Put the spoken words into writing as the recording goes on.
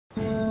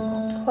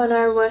When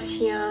I was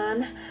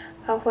young,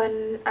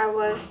 when I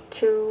was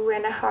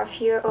 2.5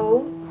 years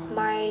old,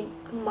 my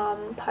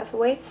mom passed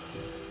away.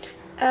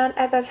 And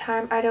at that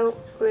time, I don't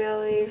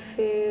really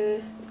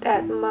feel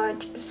that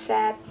much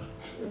sad.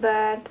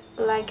 But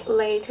like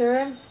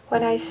later,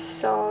 when I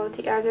saw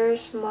the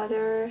other's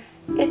mother,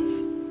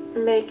 it's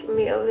make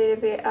me a little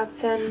bit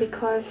upset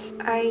because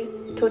I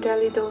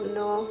totally don't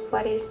know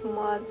what is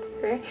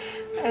mother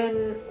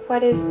and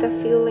what is the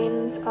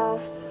feelings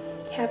of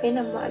having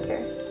a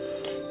mother.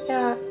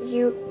 Yeah,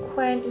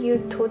 when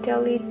you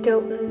totally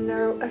don't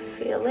know a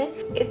feeling,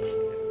 it's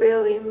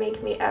really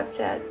make me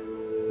upset.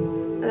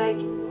 Like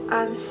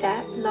I'm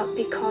sad not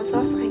because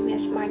of I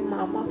miss my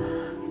mama,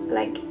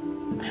 like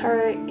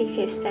her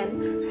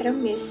existence. I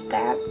don't miss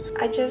that.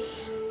 I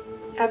just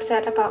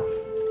upset about.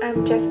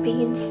 I'm just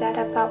being sad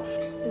about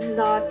do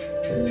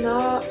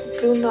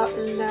not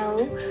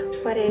know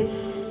what is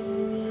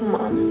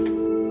mom.